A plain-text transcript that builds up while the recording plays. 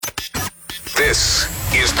This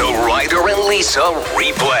is the Ryder and Lisa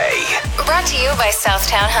replay. Brought to you by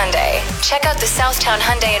Southtown Hyundai. Check out the Southtown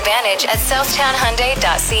Hyundai Advantage at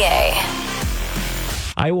southtownhyundai.ca.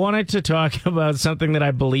 I wanted to talk about something that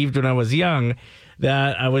I believed when I was young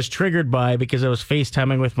that I was triggered by because I was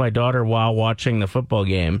FaceTiming with my daughter while watching the football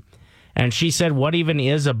game. And she said, what even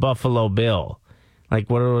is a Buffalo Bill? Like,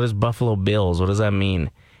 what is Buffalo Bills? What does that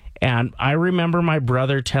mean? And I remember my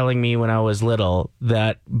brother telling me when I was little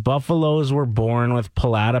that buffaloes were born with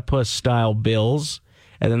platypus-style bills,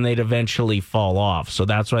 and then they'd eventually fall off. So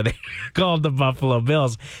that's why they called the Buffalo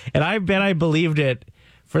Bills. And I bet I believed it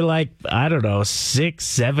for 6,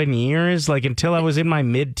 7 years, until I was in my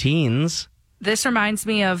mid-teens. This reminds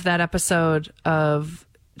me of that episode of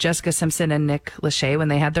Jessica Simpson and Nick Lachey when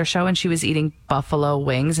they had their show and she was eating buffalo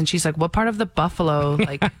wings. And she's like, what part of the buffalo,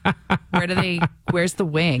 where's the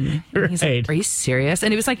wing? And he's like, are you serious?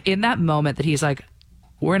 And it was in that moment that he's like,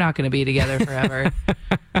 we're not going to be together forever.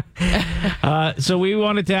 So we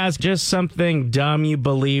wanted to ask just something dumb you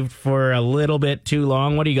believed for a little bit too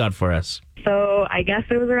long. What do you got for us? So I guess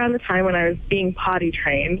it was around the time when I was being potty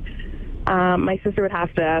trained. My sister would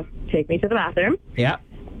have to take me to the bathroom. Yeah.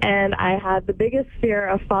 And I had the biggest fear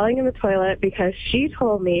of falling in the toilet because she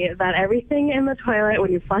told me that everything in the toilet,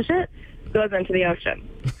 when you flush it, goes into the ocean.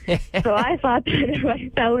 So I thought that if I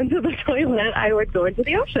fell into the toilet, I would go into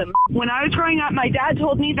the ocean. When I was growing up, my dad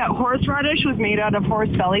told me that horseradish was made out of horse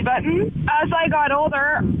belly button. As I got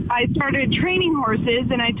older, I started training horses,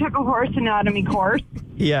 and I took a horse anatomy course.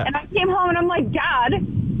 Yeah. And I came home, and I'm like, Dad,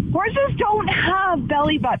 horses don't have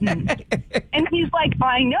belly buttons. And he's like,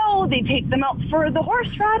 I know, they take them out for the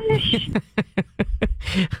horseradish.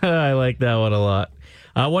 I like that one a lot.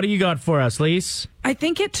 What do you got for us, Lise? I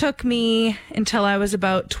think it took me until I was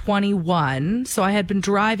about 21. So I had been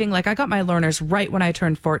driving, I got my learners right when I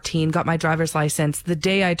turned 14, got my driver's license the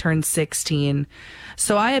day I turned 16.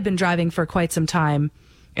 So I had been driving for quite some time.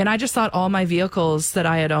 And I just thought all my vehicles that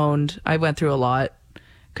I had owned, I went through a lot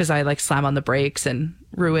because I slam on the brakes and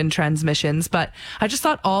ruin transmissions. But I just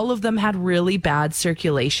thought all of them had really bad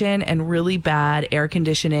circulation and really bad air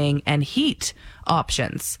conditioning and heat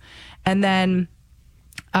options. And then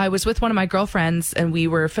I was with one of my girlfriends and we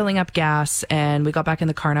were filling up gas and we got back in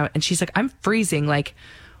the car and she's like, I'm freezing.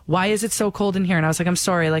 Why is it so cold in here? And I was like, I'm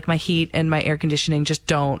sorry. My heat and my air conditioning just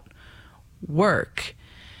don't work.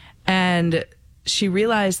 And she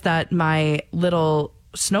realized that my little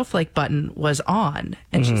snowflake button was on.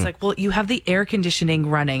 And she's like, well, you have the air conditioning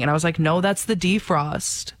running. And I was like, no, that's the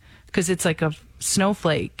defrost because it's like a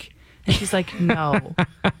snowflake. And she's like, no,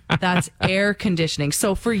 that's air conditioning.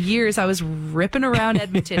 So for years, I was ripping around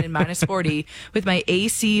Edmonton in minus 40 with my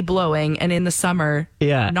AC blowing and in the summer,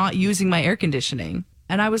 not using my air conditioning.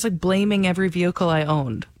 And I was blaming every vehicle I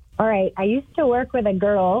owned. All right. I used to work with a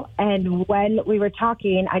girl. And when we were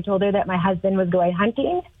talking, I told her that my husband was going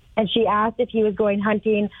hunting. And she asked if he was going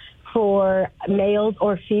hunting for males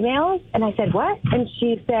or females. And I said, what? And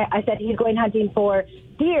I said, he's going hunting for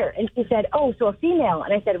deer. And she said, oh, so a female.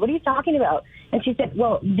 And I said, what are you talking about? And she said,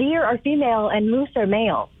 well, deer are female and moose are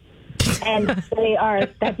male. And that's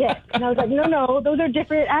it. And I was like, no, those are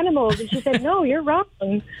different animals. And she said, no, you're wrong.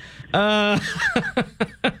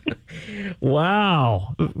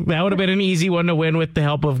 Wow. That would have been an easy one to win with the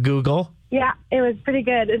help of Google. Yeah, it was pretty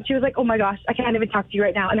good. And she was like, oh my gosh, I can't even talk to you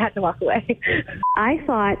right now. And I had to walk away. I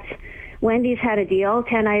thought Wendy's had a deal,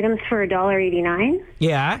 10 items for $1.89.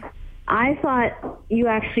 Yeah. I thought you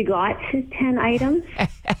actually got 10 items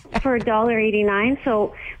for $1.89.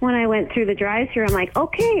 So when I went through the drive-thru, I'm like,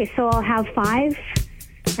 okay, so I'll have 5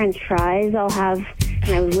 French fries.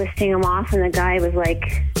 And I was listing them off, and the guy was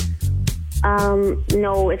like,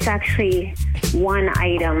 no, it's actually 1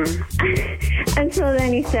 item. And so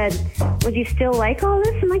then he said, would you still like all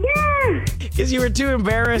this? I'm like, yeah. Because you were too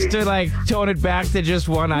embarrassed to tone it back to just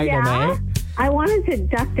 1 item, eh? I wanted to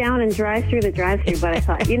duck down and drive through the drive-thru, but I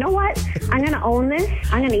thought, you know what? I'm going to own this.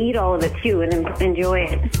 I'm going to eat all of it, too, and enjoy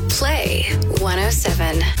it. Play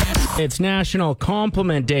 107. It's National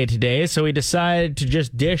Compliment Day today, so we decided to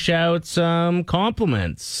just dish out some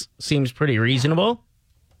compliments. Seems pretty reasonable.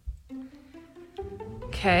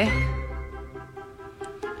 Okay.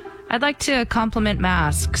 I'd like to compliment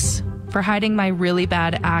masks for hiding my really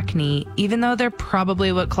bad acne, even though they're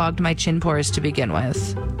probably what clogged my chin pores to begin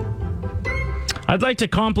with. I'd like to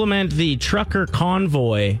compliment the trucker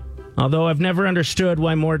convoy, although I've never understood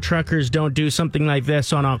why more truckers don't do something like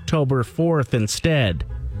this on October 4th instead.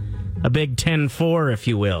 A big 10-4, if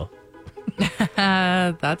you will.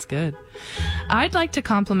 That's good. I'd like to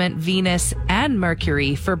compliment Venus and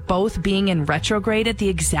Mercury for both being in retrograde at the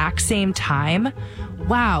exact same time.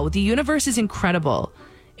 Wow, the universe is incredible.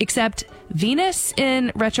 Except Venus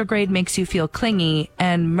in retrograde makes you feel clingy,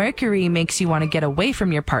 and Mercury makes you want to get away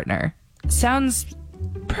from your partner. Sounds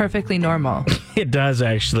perfectly normal. It does,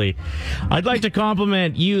 actually. I'd like to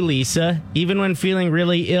compliment you, Lisa. Even when feeling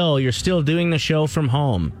really ill, you're still doing the show from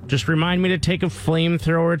home. Just remind me to take a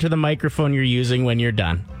flamethrower to the microphone you're using when you're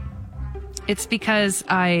done. It's because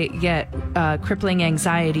I get crippling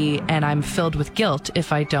anxiety and I'm filled with guilt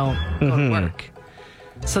if I don't go to work.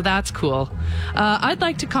 So that's cool. I'd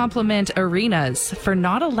like to compliment Arenas for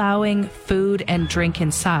not allowing food and drink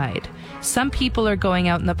inside. Some people are going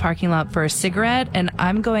out in the parking lot for a cigarette, and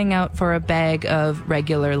I'm going out for a bag of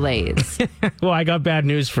regular Lay's. Well, I got bad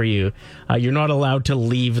news for you. You're not allowed to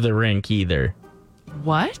leave the rink either.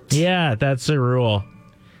 What? Yeah, that's a rule.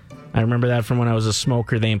 I remember that from when I was a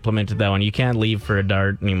smoker. They implemented that one. You can't leave for a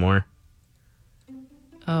dart anymore.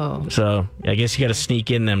 Oh. So I guess you got to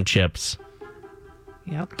sneak in them chips.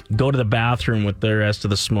 Yep. Go to the bathroom with the rest of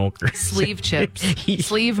the smokers. Sleeve chips.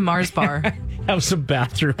 Sleeve Mars bar. Have some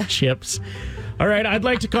bathroom chips. All right, I'd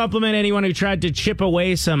like to compliment anyone who tried to chip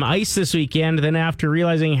away some ice this weekend, then after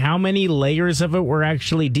realizing how many layers of it were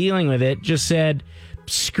actually dealing with it, just said,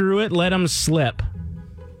 screw it, let them slip.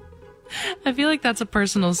 I feel like that's a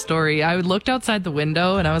personal story. I looked outside the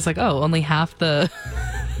window and I was like, oh, only half the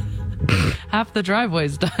half the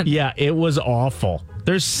driveway's done. Yeah, it was awful.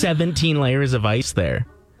 There's 17 layers of ice there.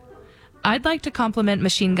 I'd like to compliment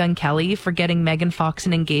Machine Gun Kelly for getting Megan Fox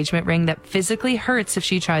an engagement ring that physically hurts if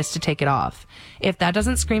she tries to take it off. If that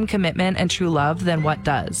doesn't scream commitment and true love, then what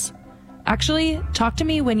does? Actually, talk to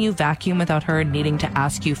me when you vacuum without her needing to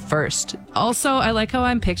ask you first. Also, I like how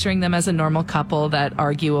I'm picturing them as a normal couple that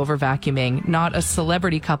argue over vacuuming, not a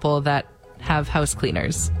celebrity couple that have house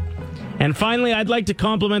cleaners. And finally, I'd like to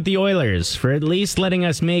compliment the Oilers for at least letting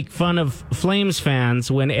us make fun of Flames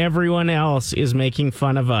fans when everyone else is making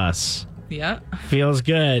fun of us. Yeah. Feels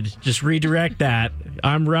good. Just redirect that.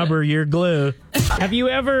 I'm rubber, you're glue. Have you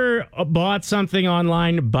ever bought something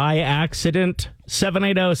online by accident?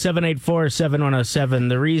 780-784-7107.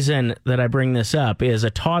 The reason that I bring this up is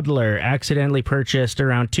a toddler accidentally purchased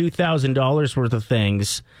around $2,000 worth of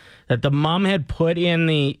things that the mom had put in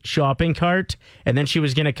the shopping cart, and then she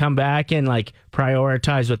was going to come back and like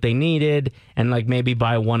prioritize what they needed and like maybe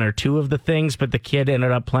buy one or two of the things, but the kid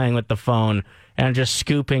ended up playing with the phone and just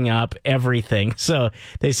scooping up everything. So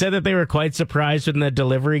they said that they were quite surprised when the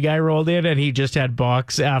delivery guy rolled in and he just had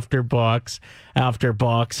box after box after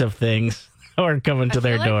box of things or coming to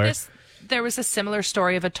their door. There was a similar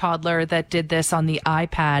story of a toddler that did this on the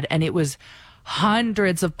iPad, and it was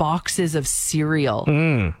hundreds of boxes of cereal.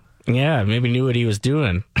 Yeah, maybe knew what he was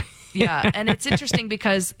doing. Yeah, and it's interesting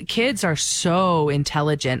because kids are so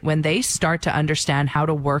intelligent. When they start to understand how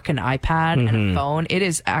to work an iPad and a phone, it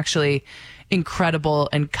is actually incredible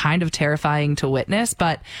and kind of terrifying to witness.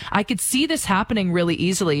 But I could see this happening really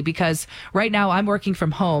easily because right now I'm working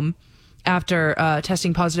from home after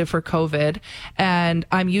testing positive for COVID, and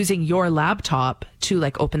I'm using your laptop to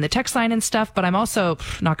like open the text line and stuff. But I'm also,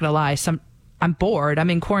 not going to lie, I'm bored.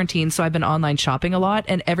 I'm in quarantine, so I've been online shopping a lot.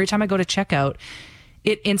 And every time I go to checkout,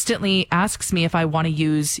 it instantly asks me if I want to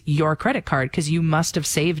use your credit card because you must have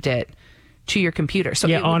saved it to your computer. So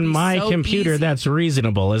yeah, on my computer, that's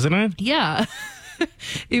reasonable, isn't it? Yeah.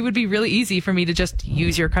 It would be really easy for me to just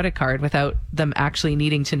use your credit card without them actually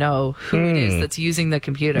needing to know who it is that's using the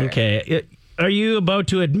computer. Okay. Are you about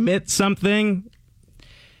to admit something?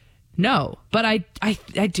 No, but I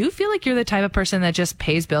do feel like you're the type of person that just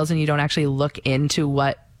pays bills and you don't actually look into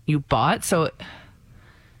what you bought. So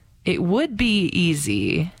it would be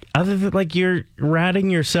easy. Other than like you're ratting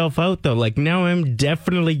yourself out though. Like now I'm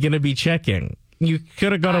definitely going to be checking. You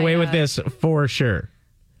could have got away with this for sure.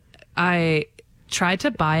 I tried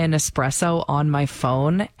to buy an espresso on my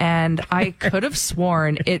phone and I could have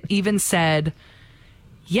sworn it even said,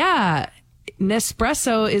 yeah,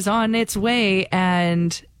 Nespresso is on its way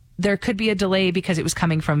and there could be a delay because it was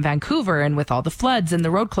coming from Vancouver and with all the floods and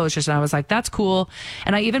the road closures. And I was like, that's cool.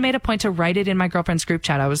 And I even made a point to write it in my girlfriend's group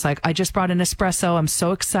chat. I was like, I just brought an espresso. I'm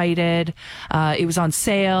so excited. It was on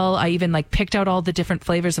sale. I even like picked out all the different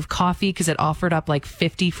flavors of coffee because it offered up like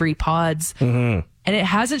 50 free pods. And it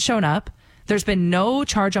hasn't shown up. There's been no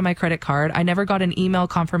charge on my credit card. I never got an email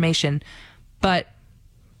confirmation. But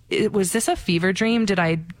was this a fever dream? Did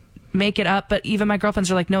I make it up? But even my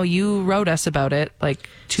girlfriends are like, no, you wrote us about it like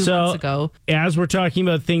 2 months ago. As we're talking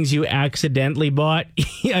about things you accidentally bought,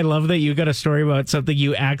 I love that you got a story about something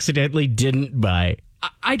you accidentally didn't buy.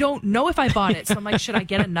 I don't know if I bought it. So I'm like, should I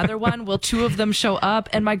get another one? Will two of them show up?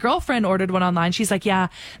 And my girlfriend ordered one online. She's like, yeah,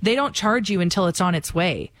 they don't charge you until it's on its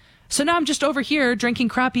way. So now I'm just over here drinking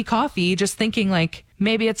crappy coffee, just thinking like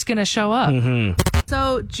maybe it's going to show up.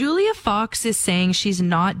 So Julia Fox is saying she's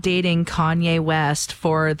not dating Kanye West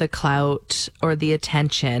for the clout or the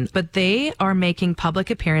attention, but they are making public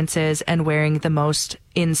appearances and wearing the most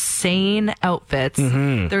insane outfits.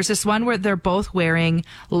 There's this one where they're both wearing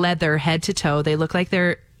leather head to toe. They look like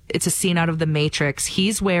it's a scene out of The Matrix.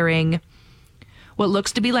 He's wearing what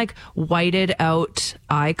looks to be like whited out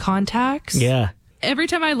eye contacts. Yeah. Every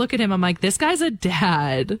time I look at him, I'm like, this guy's a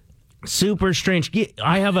dad. Super strange.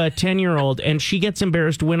 I have a 10-year-old, and she gets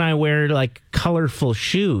embarrassed when I wear, like, colorful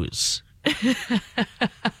shoes.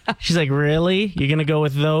 She's like, really? You're going to go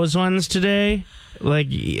with those ones today? Like,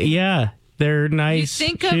 yeah, they're nice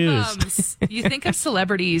shoes. You think of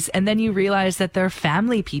celebrities, and then you realize that they're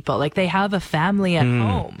family people. Like, they have a family at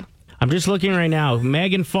home. I'm just looking right now.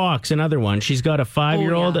 Megan Fox, another one. She's got a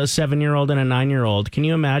 5-year-old, a 7-year-old, and a 9-year-old. Can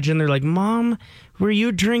you imagine? They're like, Mom, were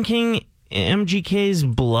you drinking MGK's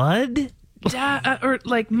blood? Dad, or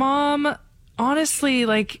like, Mom, honestly,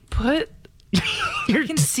 like, I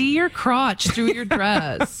can see your crotch through your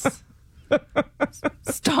dress.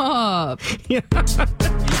 Stop. Yeah.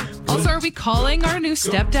 Also, are we calling our new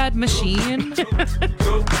stepdad machine?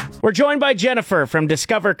 We're joined by Jennifer from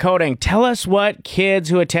Discover Coding. Tell us what kids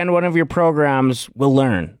who attend one of your programs will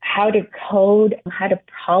learn. How to code, how to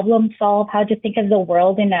problem solve, how to think of the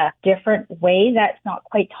world in a different way that's not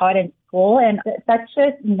quite taught in school. And that's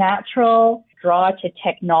just natural draw to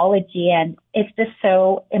technology. And it's just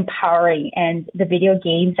so empowering. And the video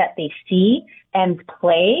games that they see and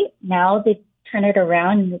play, now they turn it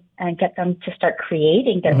around and get them to start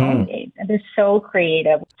creating their own games. And they're so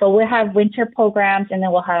creative. So we'll have winter programs, and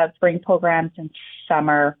then we'll have spring programs in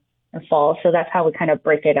summer and fall. So that's how we kind of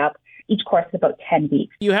break it up. Each course is about 10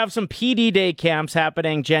 weeks. You have some PD Day camps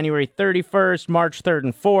happening January 31st, March 3rd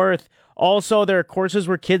and 4th. Also, there are courses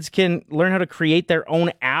where kids can learn how to create their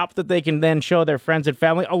own app that they can then show their friends and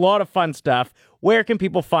family. A lot of fun stuff. Where can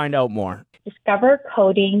people find out more?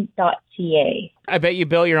 Discovercoding.ca. I bet you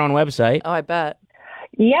built your own website. Oh, I bet.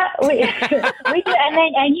 Yeah, we do.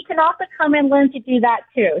 And you can also come and learn to do that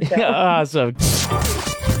too. So. Awesome.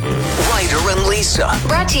 Ryder and Lisa.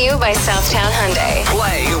 Brought to you by Southtown Hyundai.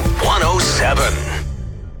 Play 107.